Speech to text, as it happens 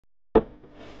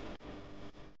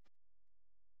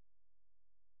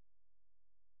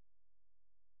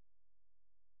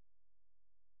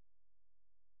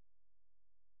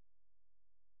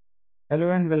Hello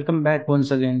and welcome back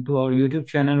once again to our YouTube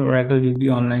channel Oracle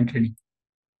DBA Online Training.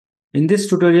 In this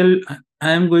tutorial,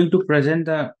 I am going to present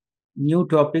the new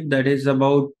topic that is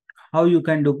about how you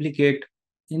can duplicate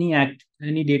any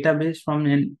database from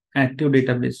an active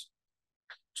database.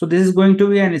 So this is going to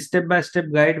be a step-by-step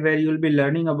guide where you will be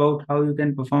learning about how you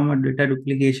can perform a data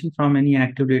duplication from any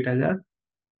active data.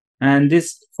 And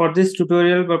for this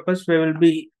tutorial purpose, we will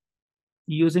be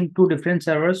using two different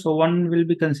servers. So one will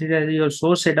be considered as your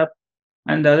source setup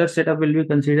and the other setup will be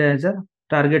considered as a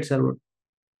target server.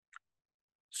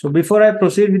 So before I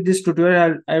proceed with this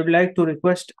tutorial, I would like to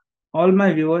request all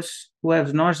my viewers who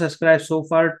have not subscribed so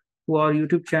far to our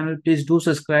YouTube channel, please do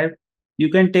subscribe.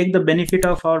 You can take the benefit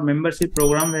of our membership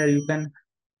program where you can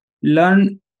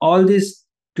learn all these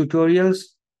tutorials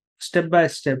step by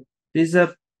step. These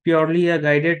are purely a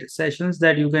guided sessions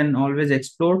that you can always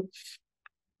explore.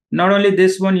 Not only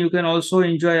this one, you can also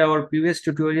enjoy our previous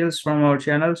tutorials from our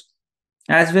channels,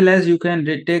 as well as you can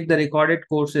take the recorded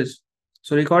courses.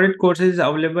 So recorded courses is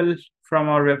available from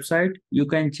our website. You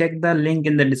can check the link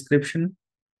in the description.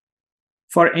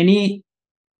 For any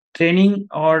training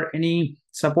or any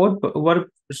support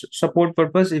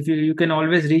purpose, if you can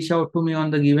always reach out to me on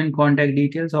the given contact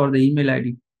details or the email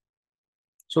ID.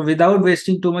 So without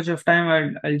wasting too much of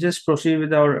time, I'll just proceed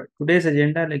with our today's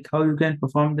agenda, like how you can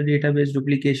perform the database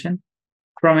duplication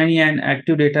from any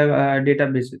active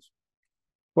databases.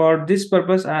 For this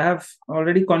purpose, I have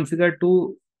already configured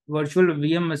two virtual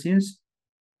VM machines.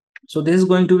 So this is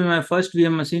going to be my first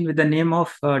VM machine with the name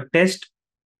of test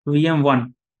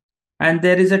VM1. And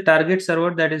there is a target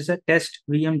server that is a test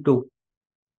VM2.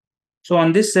 So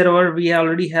on this server, we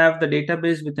already have the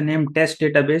database with the name test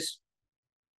database.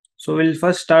 So we'll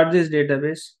first start this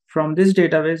database. From this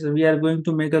database, we are going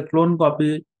to make a clone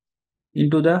copy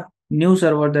into the new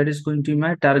server that is going to be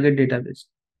my target database.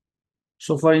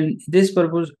 So for this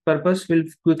purpose, we'll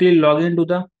quickly log into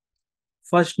the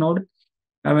first node.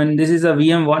 This is a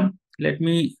VM1. Let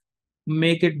me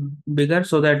make it bigger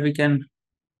so that we can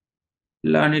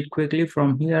learn it quickly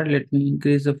from here. Let me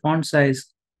increase the font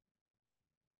size.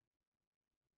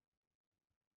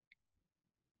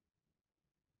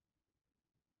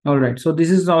 All right. So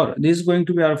this is going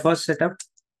to be our first setup.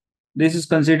 This is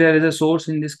considered as a source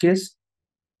in this case.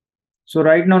 So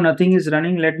right now nothing is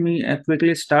running. Let me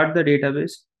quickly start the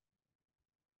database.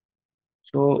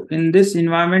 So in this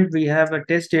environment, we have a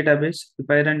test database. If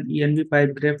I run env pipe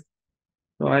grep,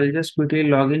 so I'll just quickly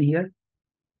log in here,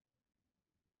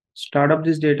 start up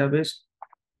this database.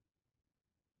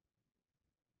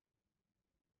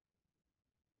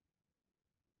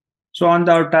 So on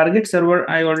our target server,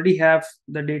 I already have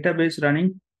the database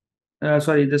running.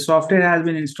 The software has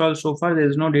been installed so far. There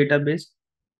is no database.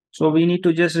 So we need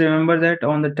to just remember that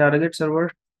on the target server,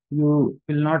 you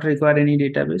will not require any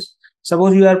database.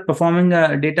 Suppose you are performing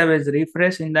a database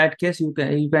refresh. In that case, you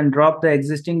can drop the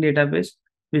existing database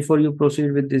before you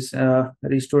proceed with this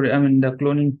restore. The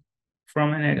cloning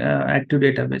from an active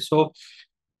database. So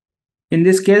in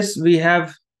this case, we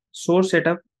have source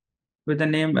setup with the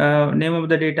name of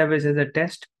the database as a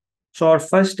test. So our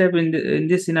first step in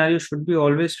this scenario should be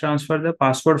always transfer the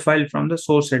password file from the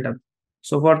source setup.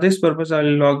 So for this purpose, I'll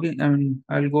log in.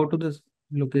 I'll go to the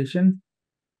location,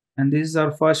 and this is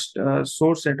our first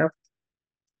source setup.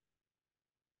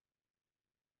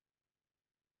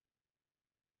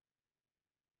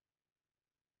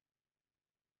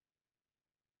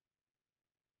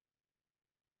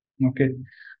 Okay.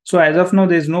 So as of now,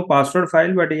 there is no password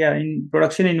file, but yeah, in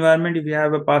production environment, if you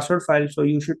have a password file, so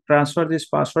you should transfer this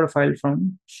password file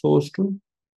from source to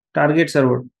target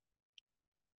server.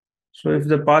 So if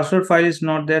the password file is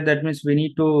not there, that means we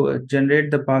need to generate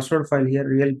the password file here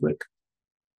real quick.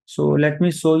 So let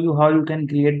me show you how you can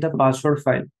create the password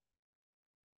file.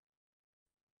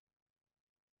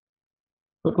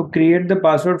 So to create the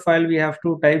password file, we have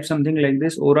to type something like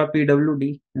this, aura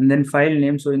pwd, and then file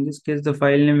name. So in this case, the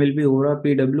file name will be aura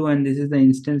pw, and this is the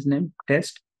instance name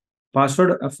test.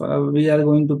 Password we are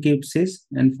going to keep sys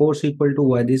and force equal to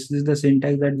y. This is the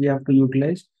syntax that we have to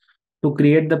utilize to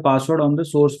create the password on the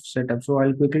source setup. So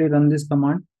I'll quickly run this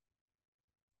command.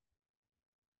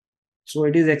 So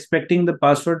it is expecting the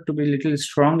password to be little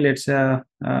strong. Let's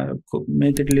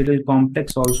make it little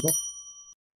complex also.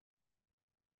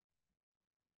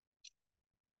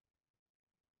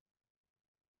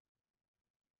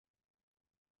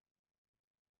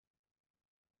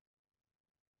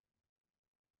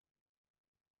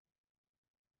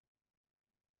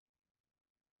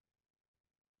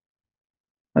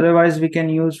 Otherwise, we can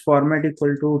use format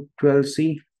equal to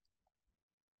 12c.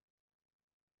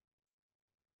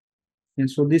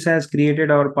 And so this has created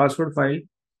our password file.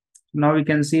 Now we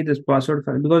can see this password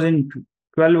file, because in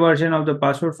 12 version of the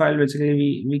password file,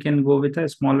 basically we can go with a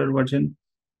smaller version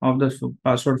of the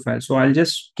password file. So I'll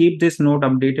just keep this note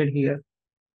updated here.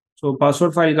 So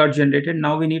password file got generated.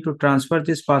 Now we need to transfer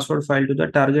this password file to the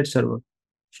target server.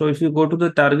 So if you go to the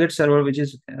target server, which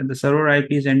is the server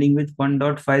IP is ending with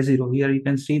 1.50, here you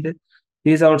can see that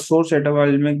this is our source setup. I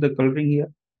will make the coloring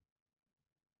here.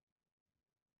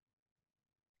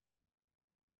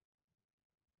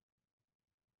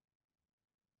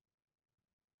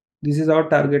 This is our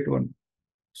target one.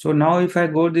 So now if I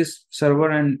go this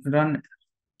server and run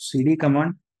cd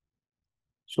command,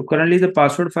 so currently the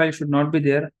password file should not be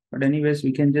there, but anyways,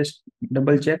 we can just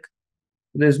double check.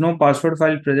 There's no password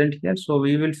file present here. So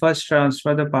we will first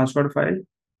transfer the password file.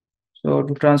 So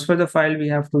to transfer the file, we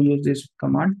have to use this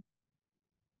command.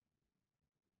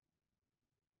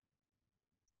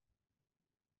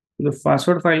 The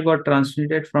password file got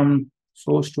transmitted from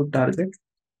source to target.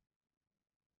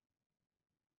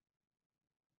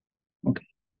 Okay.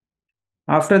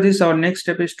 After this, our next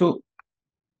step is to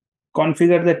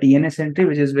configure the TNS entry,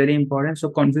 which is very important. So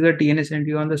configure TNS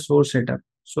entry on the source setup.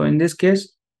 So in this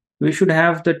case, we should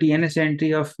have the TNS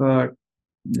entry of the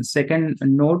second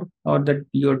node or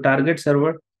your target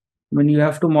server. When you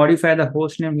have to modify the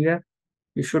host name here,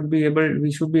 we should be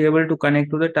able to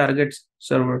connect to the target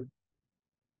server.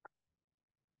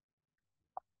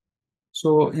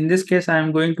 So in this case, I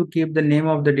am going to keep the name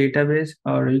of the database,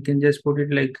 or you can just put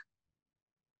it like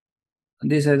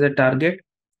this as a target,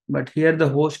 but here the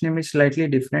host name is slightly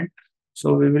different.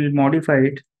 So we will modify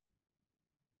it.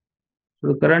 So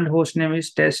the current host name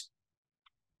is test-vm.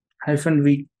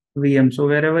 So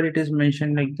wherever it is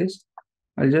mentioned like this,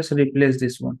 I'll just replace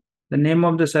this one. The name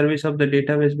of the service of the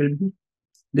database will be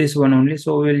this one only.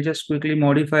 So we'll just quickly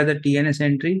modify the TNS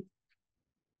entry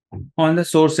on the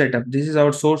source setup. This is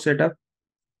our source setup.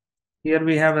 Here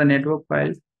we have a network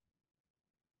file.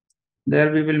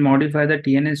 There we will modify the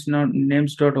TNS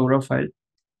names.ora file.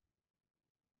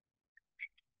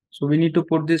 So we need to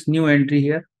put this new entry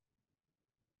here.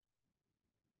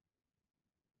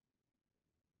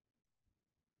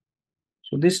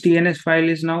 So this TNS file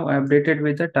is now updated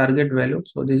with the target value.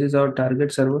 So this is our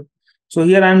target server. So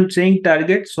here I'm saying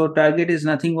target. So target is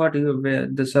nothing but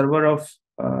the server of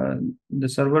the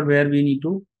server where we need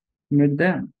to make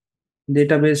the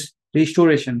database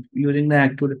restoration using the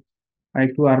active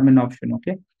RMAN option.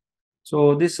 Okay.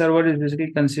 So this server is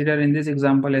basically considered in this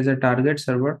example as a target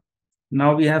server.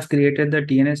 Now we have created the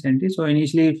TNS entry. So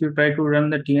initially, if you try to run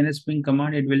the TNS ping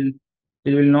command, it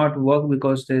will not work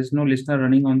because there is no listener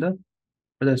running on the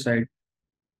other side.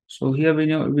 So here we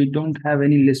know we don't have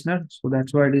any listener, so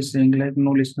that's why it is saying like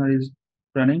no listener is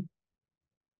running.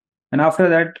 And after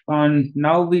that, on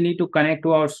now we need to connect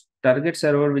to our target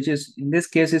server, which is in this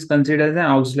case is considered as an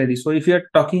auxiliary. So if you are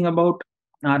talking about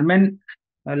RMAN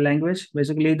language,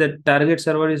 basically the target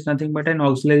server is nothing but an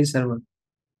auxiliary server,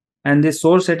 and this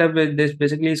source setup this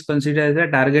basically is considered as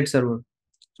a target server.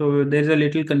 So there's a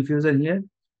little confusion here,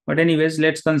 but anyways,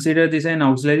 let's consider this an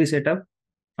auxiliary setup.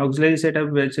 Auxiliary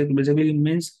setup basically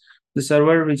means the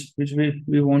server which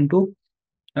we want to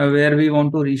where we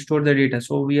want to restore the data.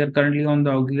 So we are currently on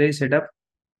the auxiliary setup,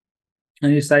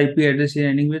 and its IP address is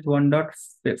ending with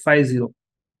 1.50.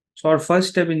 So our first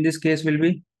step in this case will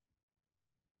be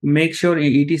make sure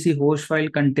etc host file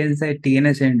contains the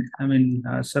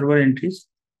TNS server entries.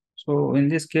 So in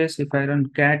this case, if I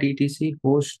run cat etc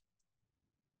host,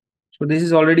 so this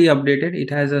is already updated.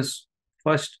 It has a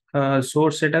first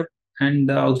source setup and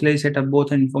the auxiliary setup,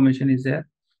 both information is there.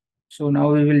 So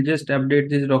now we will just update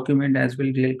this document as well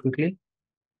really quickly.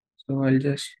 So I'll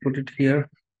just put it here.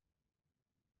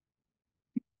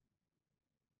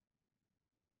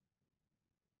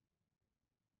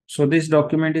 So this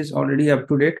document is already up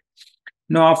to date.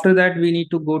 Now after that, we need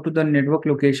to go to the network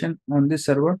location on this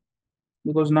server,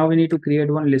 because now we need to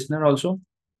create one listener also.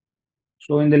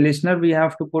 So in the listener, we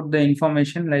have to put the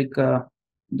information like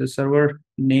the server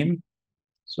name.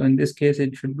 So in this case,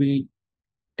 it should be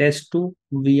test2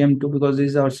 VM2, because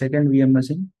this is our second VM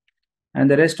machine. And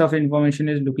the rest of information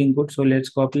is looking good. So let's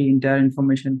copy entire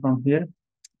information from here.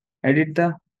 Edit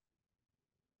the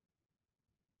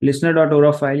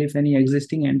listener.ora file. If any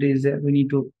existing entry is there, we need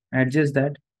to adjust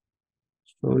that.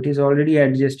 So it is already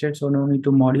adjusted, so no need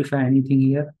to modify anything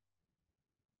here.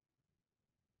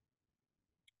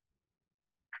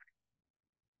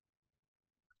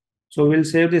 So we'll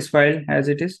save this file as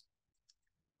it is.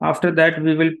 After that,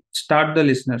 we will start the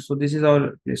listener. So this is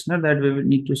our listener that we will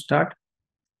need to start.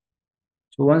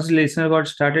 So once the listener got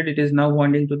started, it is now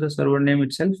pointing to the server name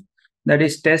itself. That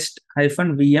is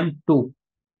test-vm2.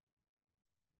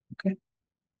 Okay.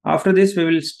 After this, we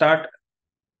will start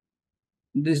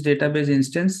this database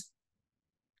instance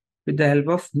with the help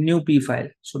of new P file.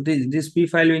 So this P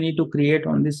file we need to create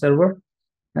on this server,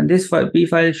 and this P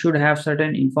file should have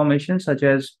certain information such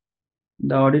as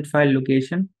the audit file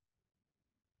location.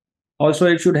 Also,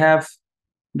 it should have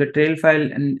the trail file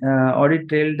and audit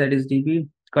trail, that is DB.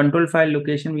 Control file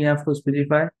location we have to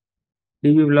specify.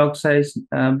 DB block size,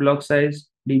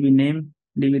 DB name,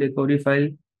 DB recovery file.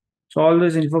 So all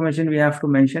this information we have to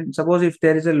mention. Suppose if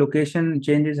there is a location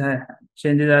changes are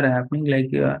happening,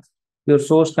 like your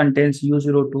source contains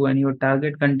U02 and your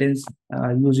target contains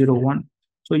U01.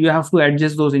 So you have to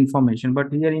adjust those information.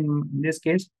 But here in this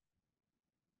case,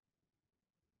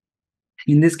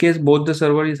 both the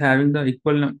server is having the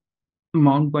equal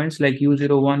mount points like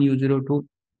U01, U02.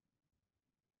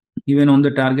 Even on the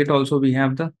target also we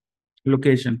have the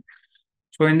location.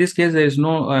 So in this case, there is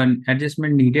no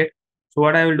adjustment needed. So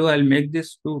what I will do, I'll make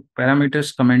this two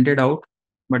parameters commented out.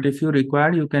 But if you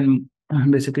require, you can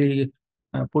basically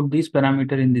put this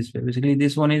parameter in this way. Basically,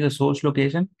 this one is a source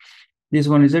location. This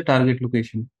one is a target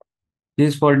location.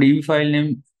 This is for DB file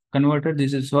name converter.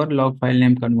 This is for log file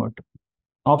name converter.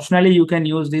 Optionally, you can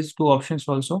use these two options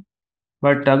also.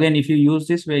 But again, if you use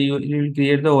this way, you will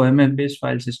create the OMF based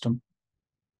file system.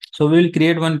 So we will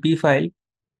create one P file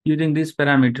using these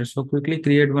parameters. So quickly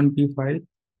create one P file.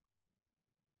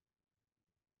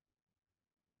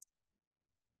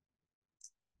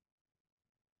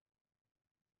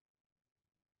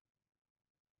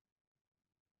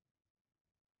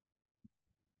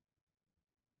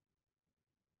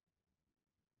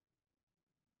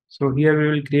 So here we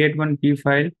will create one P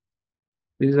file.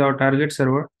 This is our target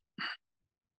server.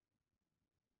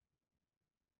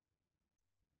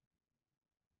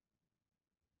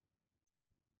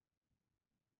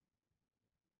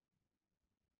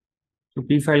 So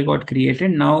P file got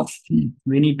created. Now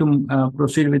we need to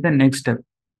proceed with the next step.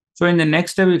 So in the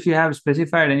next step, if you have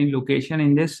specified any location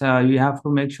in this, you have to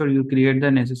make sure you create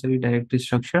the necessary directory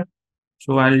structure.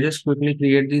 So I'll just quickly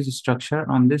create this structure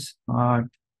on this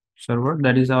server.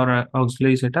 That is our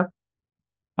auxiliary setup.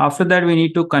 After that, we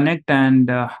need to connect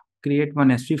and create one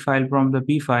SV file from the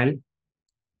P file.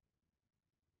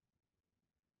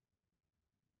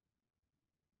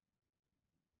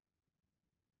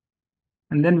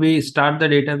 And then we start the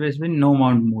database with no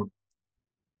mount mode.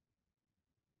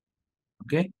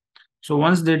 Okay. So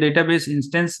once the database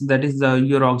instance, that is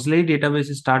your auxiliary database,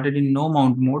 is started in no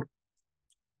mount mode.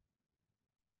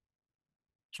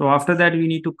 So after that, we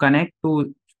need to connect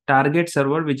to target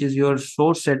server, which is your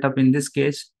source setup in this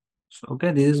case. So,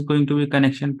 okay, this is going to be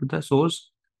connection to the source,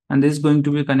 and this is going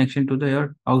to be connection to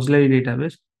your auxiliary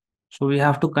database. So we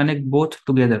have to connect both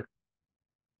together.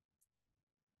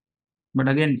 But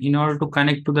again, in order to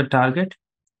connect to the target,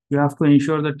 you have to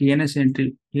ensure the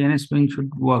TNS ping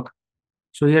should work.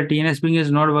 So here TNS ping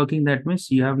is not working. That means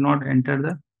you have not entered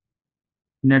the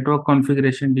network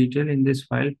configuration detail in this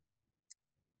file.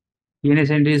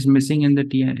 TNS entry is missing in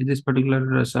this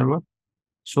particular server.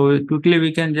 So quickly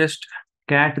we can just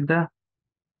cat the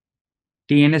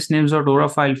TNS names.ora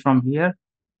file from here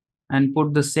and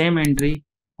put the same entry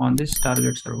on this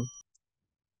target server.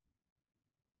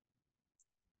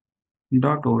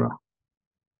 .ora.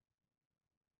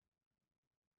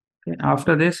 Okay,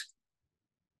 after this,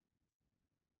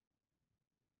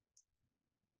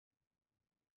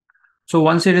 so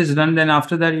once it is done, then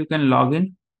after that you can log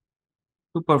in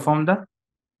to perform the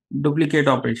duplicate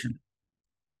operation.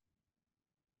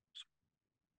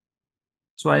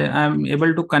 So I am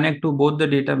able to connect to both the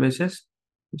databases.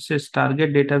 This is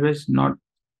target database, not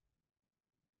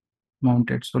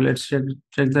mounted. So let's check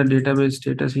the database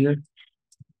status here.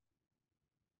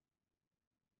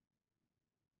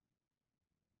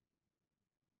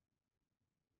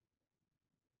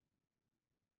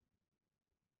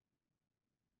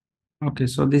 Okay,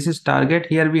 so this is target.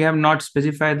 Here we have not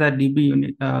specified the DB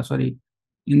unit.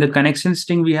 In the connection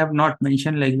string, we have not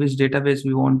mentioned like which database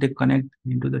we want to connect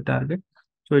into the target.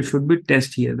 So it should be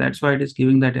test here. That's why it is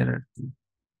giving that error.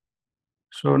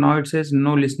 So now it says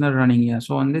no listener running here.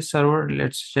 So on this server,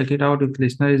 let's check it out if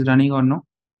listener is running or no.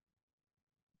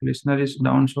 Listener is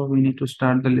down, so we need to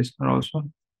start the listener also.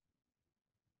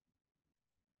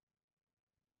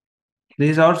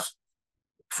 This is our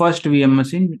first VM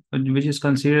machine, which is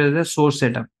considered as a source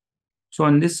setup. So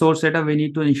in this source setup, we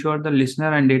need to ensure the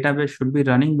listener and database should be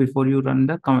running before you run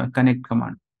the connect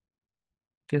command.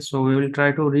 Okay, so we will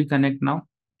try to reconnect now.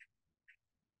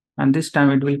 And this time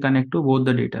it will connect to both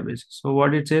the databases. So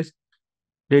what it says,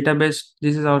 database,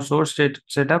 this is our source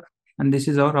setup, and this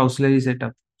is our auxiliary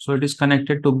setup. So it is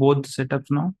connected to both setups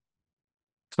now.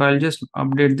 So I'll just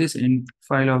update this in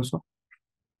file also.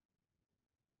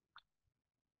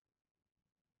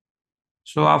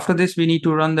 So after this, we need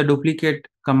to run the duplicate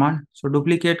command. So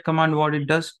duplicate command, what it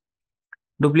does,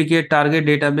 duplicate target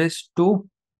database to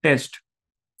test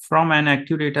from an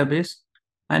active database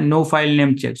and no file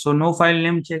name check. So no file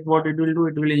name check, what it will do,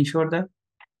 it will ensure that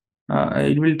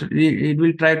it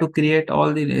will try to create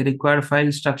all the required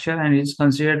file structure, and it's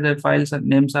considered that files and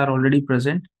names are already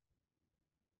present.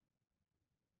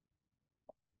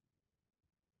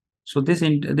 So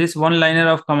this one liner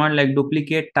of command like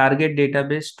duplicate target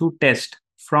database to test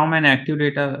from an active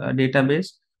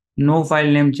database, no file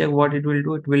name check, what it will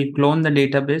do, it will clone the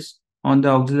database on the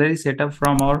auxiliary setup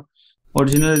from our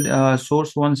original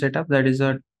source one setup, that is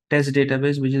a test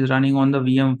database which is running on the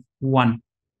VM1.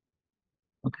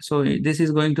 Okay, so this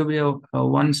is going to be a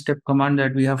one-step command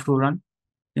that we have to run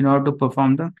in order to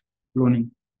perform the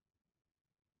cloning.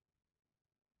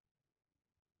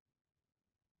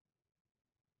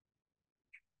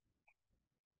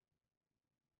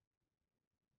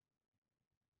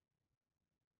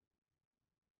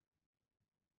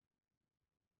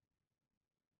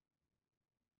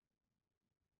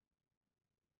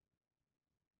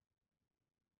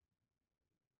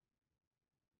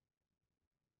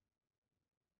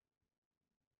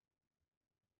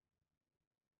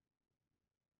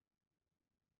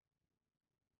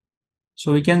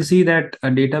 So we can see that a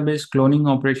database cloning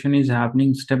operation is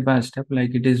happening step by step,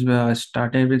 like it is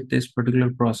started with this particular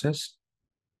process.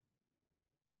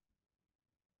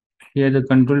 Here the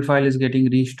control file is getting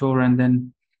restored, and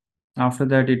then after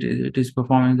that it is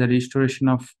performing the restoration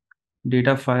of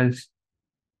data files.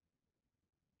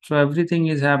 So everything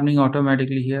is happening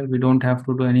automatically here. We don't have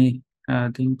to do any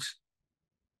things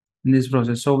in this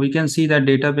process. So we can see that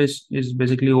database is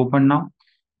basically open now,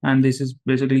 and this is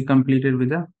basically completed with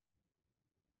the.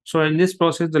 So in this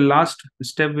process, the last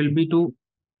step will be to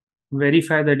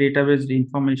verify the database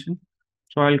information.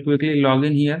 So I'll quickly log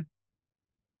in here.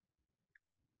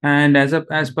 And as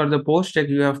per the post check,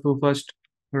 you have to first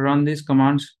run these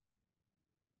commands.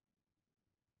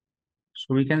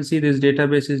 So we can see this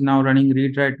database is now running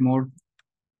read-write mode.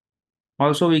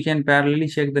 Also, we can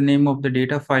parallelly check the name of the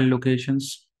data file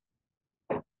locations.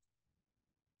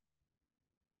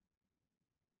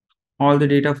 All the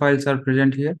data files are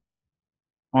present here.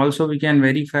 Also, we can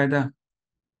verify the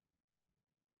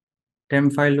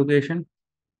temp file location.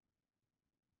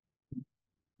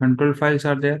 Control files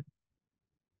are there.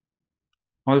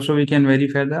 Also, we can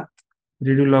verify the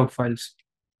redo log files.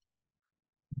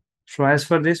 So as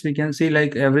for this, we can see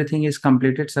like everything is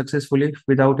completed successfully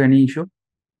without any issue.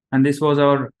 And this was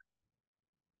our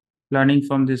learning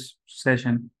from this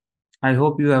session. I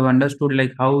hope you have understood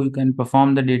like how you can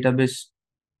perform the database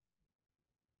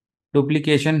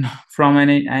duplication from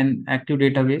an active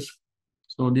database.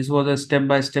 So this was a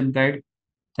step-by-step guide.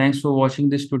 Thanks for watching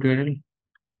this tutorial.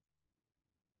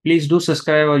 Please do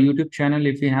subscribe our YouTube channel.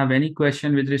 If you have any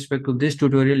question with respect to this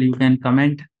tutorial, you can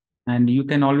comment, and you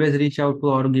can always reach out to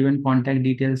our given contact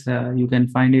details. You can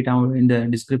find it out in the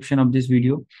description of this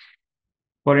video.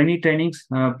 For any trainings,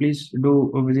 please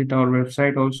do visit our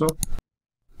website also.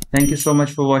 Thank you so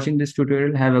much for watching this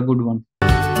tutorial. Have a good one.